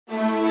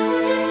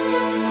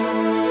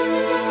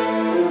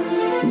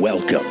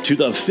Welcome to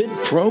the Fit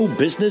Pro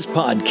Business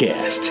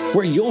Podcast,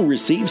 where you'll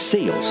receive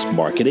sales,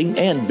 marketing,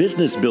 and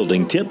business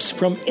building tips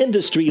from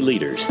industry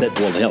leaders that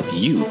will help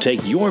you take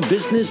your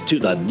business to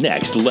the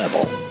next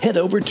level. Head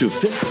over to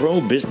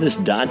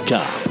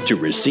fitprobusiness.com to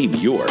receive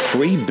your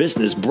free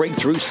business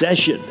breakthrough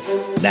session.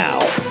 Now,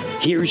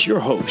 here's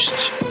your host,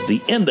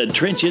 the In the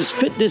Trenches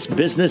fitness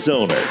business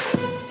owner,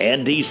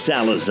 Andy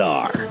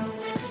Salazar.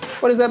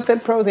 What is up,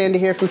 Fit Pros? Andy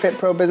here from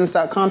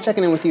fitprobusiness.com,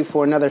 checking in with you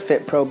for another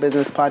Fit Pro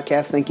Business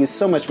Podcast. Thank you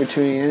so much for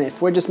tuning in.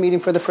 If we're just meeting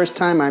for the first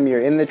time, I'm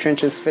your In the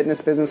Trenches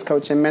fitness business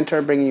coach and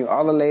mentor, bringing you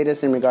all the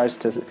latest in regards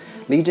to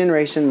lead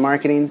generation,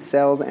 marketing,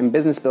 sales, and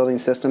business building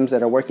systems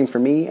that are working for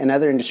me and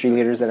other industry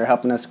leaders that are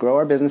helping us grow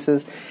our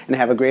businesses and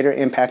have a greater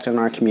impact on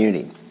our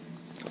community.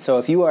 So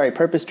if you are a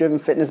purpose-driven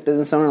fitness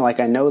business owner like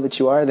I know that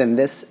you are, then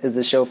this is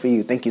the show for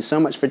you. Thank you so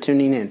much for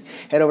tuning in.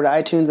 Head over to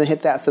iTunes and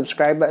hit that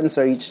subscribe button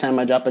so each time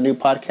I drop a new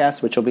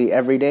podcast, which will be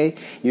every day,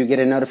 you get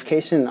a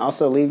notification. And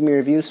also leave me a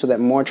review so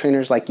that more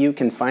trainers like you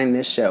can find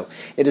this show.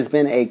 It has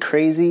been a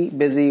crazy,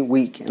 busy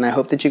week, and I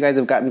hope that you guys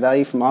have gotten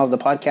value from all of the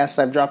podcasts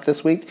I've dropped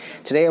this week.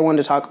 Today I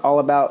wanted to talk all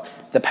about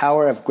the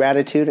power of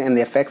gratitude and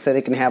the effects that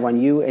it can have on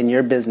you and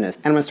your business.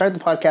 And I'm going to start the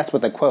podcast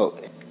with a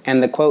quote.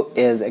 And the quote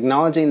is,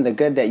 "Acknowledging the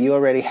good that you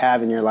already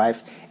have in your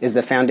life is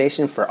the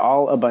foundation for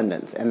all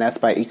abundance." And that's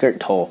by Eckhart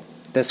Tolle.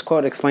 This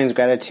quote explains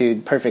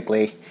gratitude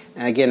perfectly.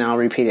 And again, I'll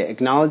repeat it.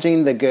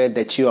 Acknowledging the good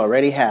that you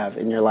already have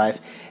in your life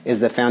is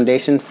the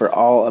foundation for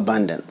all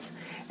abundance.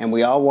 And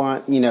we all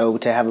want,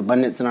 to have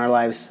abundance in our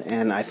lives.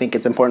 And I think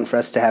it's important for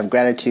us to have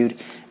gratitude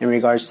in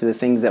regards to the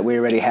things that we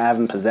already have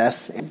and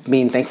possess, and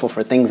being thankful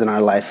for things in our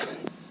life.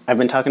 I've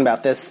been talking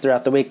about this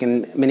throughout the week,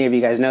 and many of you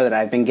guys know that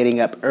I've been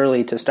getting up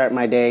early to start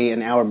my day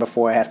an hour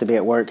before I have to be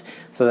at work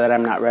so that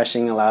I'm not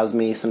rushing. Allows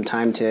me some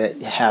time to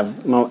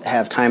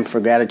have time for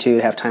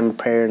gratitude, have time of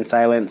prayer and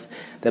silence,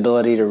 the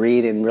ability to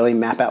read and really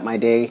map out my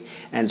day.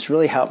 And it's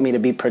really helped me to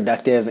be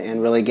productive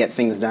and really get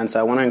things done. So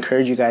I want to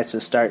encourage you guys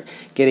to start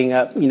getting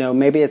up.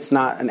 Maybe it's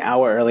not an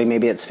hour early,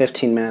 maybe it's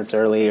 15 minutes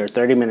early or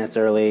 30 minutes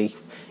early.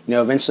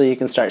 Eventually you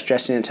can start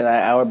stretching it to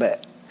that hour,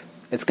 but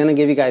it's going to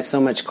give you guys so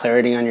much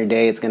clarity on your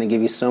day. It's going to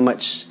give you so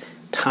much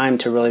time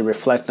to really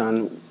reflect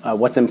on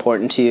what's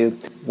important to you,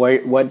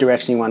 what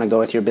direction you want to go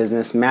with your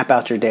business, map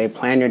out your day,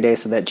 plan your day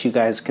so that you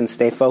guys can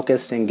stay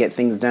focused and get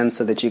things done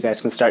so that you guys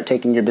can start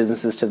taking your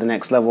businesses to the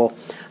next level.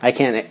 I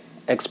can't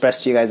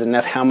express to you guys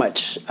enough how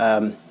much,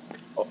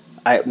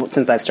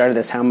 since I've started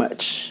this, how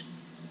much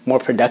more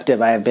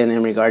productive I have been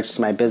in regards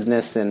to my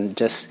business and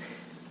just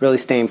really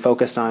staying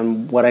focused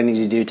on what I need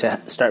to do to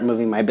start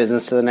moving my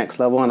business to the next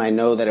level, and I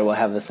know that it will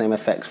have the same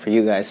effect for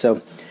you guys.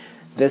 So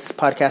this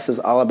podcast is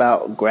all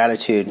about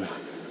gratitude.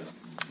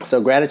 So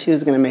gratitude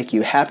is going to make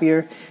you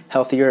happier,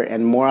 healthier,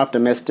 and more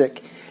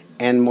optimistic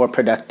and more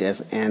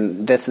productive.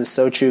 And this is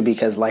so true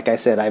because, like I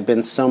said, I've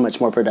been so much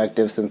more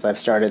productive since I've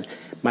started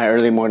my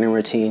early morning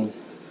routine.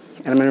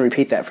 And I'm going to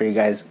repeat that for you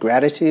guys.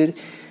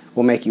 Gratitude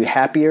will make you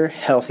happier,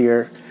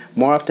 healthier,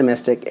 more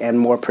optimistic, and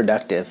more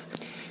productive.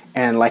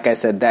 And like I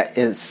said,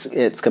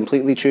 it's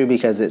completely true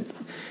because it's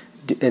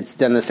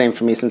done the same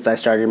for me since I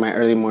started my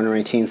early morning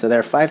routine. So there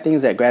are 5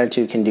 things that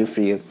gratitude can do for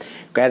you.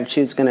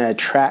 Gratitude is going to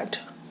attract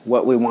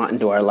what we want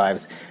into our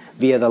lives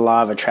via the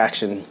law of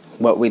attraction.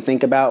 What we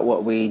think about,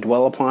 what we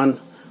dwell upon,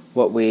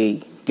 what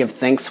we give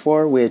thanks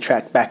for, we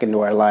attract back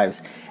into our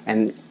lives.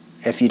 And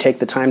if you take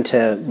the time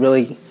to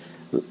really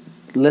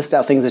list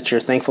out things that you're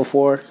thankful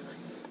for,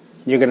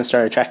 you're going to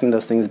start attracting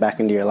those things back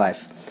into your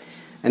life.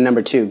 And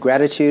number 2,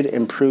 gratitude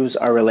improves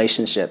our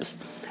relationships.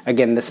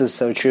 Again, this is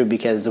so true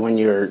because when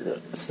you're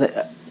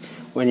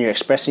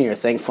expressing your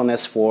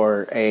thankfulness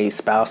for a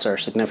spouse or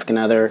significant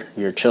other,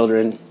 your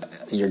children,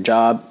 your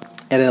job,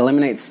 and it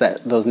eliminates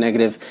those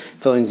negative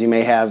feelings you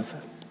may have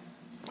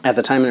at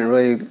the time, and it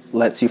really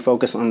lets you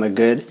focus on the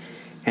good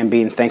and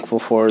being thankful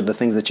for the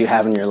things that you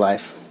have in your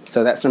life.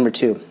 So that's number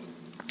 2.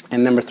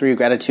 And number 3,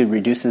 gratitude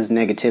reduces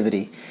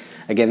negativity.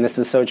 Again, this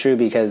is so true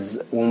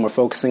because when we're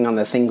focusing on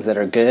the things that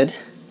are good,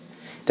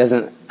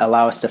 doesn't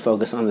allow us to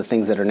focus on the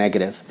things that are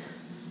negative.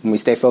 When we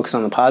stay focused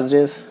on the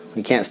positive,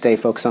 we can't stay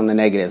focused on the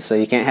negative. So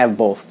you can't have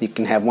both. You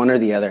can have one or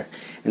the other.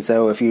 And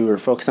so if you were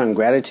focused on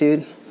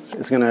gratitude,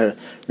 it's going to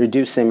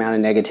reduce the amount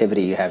of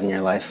negativity you have in your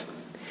life.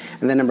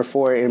 And then number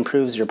 4, it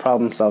improves your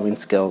problem-solving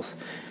skills.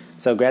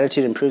 So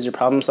gratitude improves your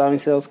problem-solving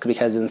skills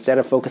because instead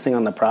of focusing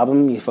on the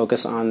problem, you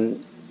focus on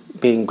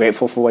being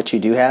grateful for what you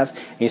do have,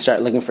 and you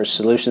start looking for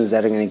solutions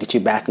that are going to get you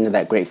back into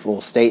that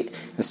grateful state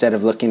instead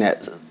of looking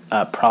at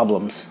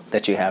problems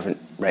that you have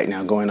right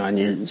now going on.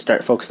 You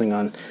start focusing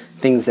on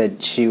things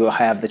that you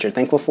have that you're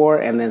thankful for,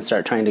 and then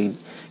start trying to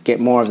get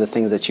more of the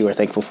things that you are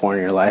thankful for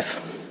in your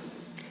life.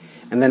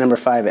 And then number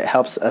 5, it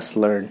helps us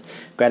learn.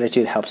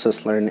 Gratitude helps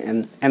us learn.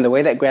 And the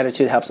way that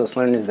gratitude helps us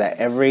learn is that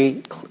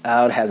every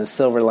cloud has a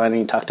silver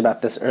lining. We talked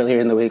about this earlier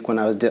in the week when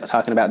I was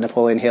talking about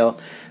Napoleon Hill.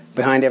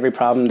 Behind every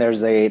problem, there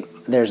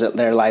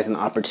lies an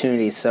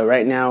opportunity. So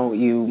right now,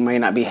 you may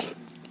not be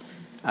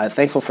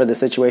thankful for the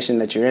situation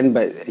that you're in,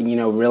 but,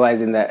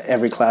 realizing that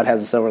every cloud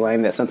has a silver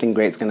lining, that something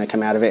great's going to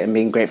come out of it, and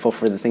being grateful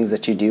for the things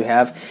that you do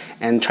have,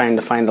 and trying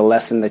to find the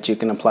lesson that you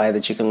can apply,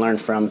 that you can learn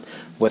from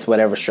with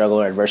whatever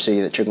struggle or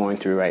adversity that you're going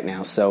through right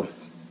now. So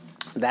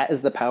that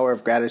is the power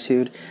of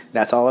gratitude.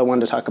 That's all I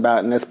wanted to talk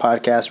about in this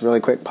podcast,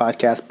 really quick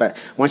podcast. But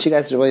I want you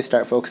guys to really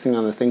start focusing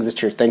on the things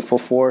that you're thankful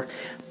for.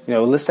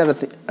 List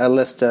out a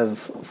list of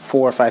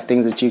 4 or 5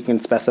 things that you can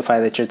specify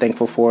that you're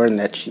thankful for and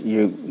that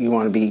you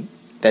want to be,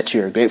 that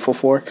you're grateful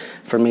for.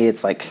 For me,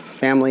 it's like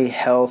family,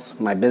 health,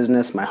 my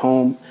business, my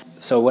home.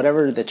 So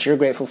whatever that you're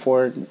grateful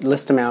for,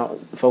 list them out,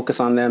 focus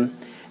on them,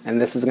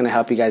 and this is going to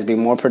help you guys be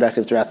more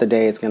productive throughout the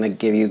day. It's going to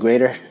give you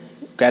greater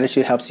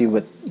gratitude. Helps you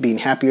with being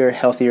happier,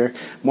 healthier,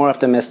 more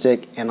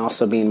optimistic, and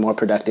also being more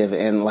productive.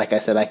 And like I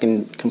said, I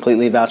can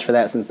completely vouch for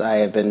that since I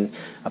have been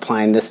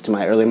applying this to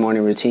my early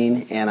morning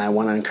routine, and I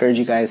want to encourage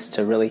you guys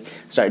to really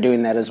start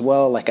doing that as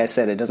well. Like I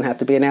said, it doesn't have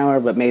to be an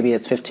hour, but maybe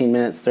it's 15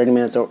 minutes, 30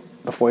 minutes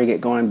before you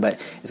get going,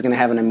 but it's going to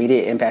have an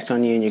immediate impact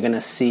on you, and you're going to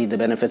see the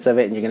benefits of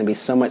it, and you're going to be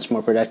so much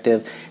more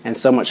productive and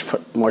so much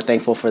more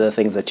thankful for the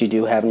things that you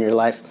do have in your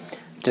life.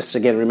 Just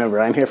again,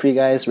 remember, I'm here for you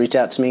guys. Reach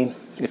out to me.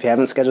 If you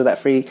haven't scheduled that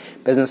free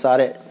business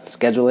audit,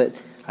 schedule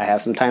it. I have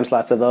some time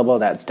slots available.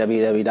 That's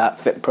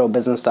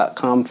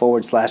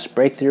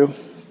www.fitprobusiness.com/breakthrough.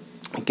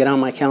 Get on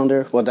my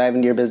calendar. We'll dive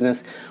into your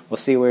business. We'll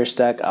see where you're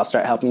stuck. I'll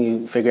start helping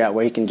you figure out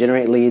where you can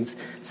generate leads,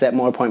 set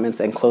more appointments,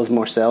 and close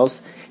more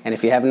sales. And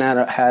if you haven't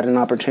had an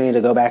opportunity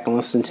to go back and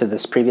listen to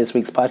this previous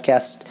week's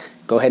podcast,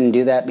 go ahead and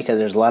do that, because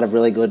there's a lot of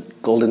really good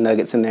golden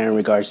nuggets in there in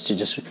regards to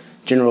just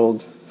general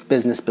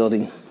business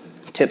building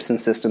tips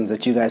and systems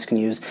that you guys can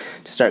use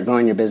to start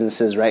growing your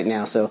businesses right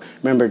now. So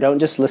remember, don't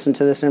just listen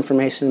to this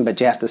information,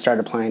 but you have to start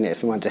applying it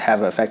if you want to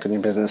have an effect on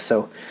your business.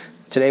 So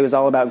today was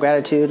all about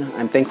gratitude.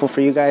 I'm thankful for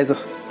you guys.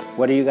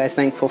 What are you guys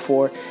thankful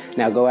for?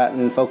 Now go out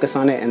and focus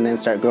on it, and then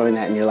start growing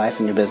that in your life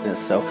and your business.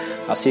 So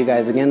I'll see you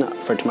guys again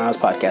for tomorrow's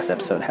podcast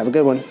episode. Have a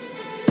good one.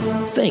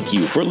 Thank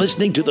you for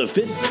listening to the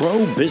Fit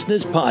Pro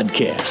Business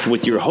Podcast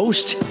with your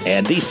host,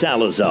 Andy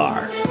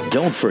Salazar.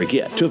 Don't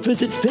forget to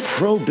visit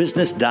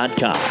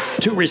fitprobusiness.com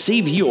to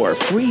receive your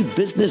free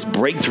business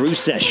breakthrough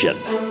session.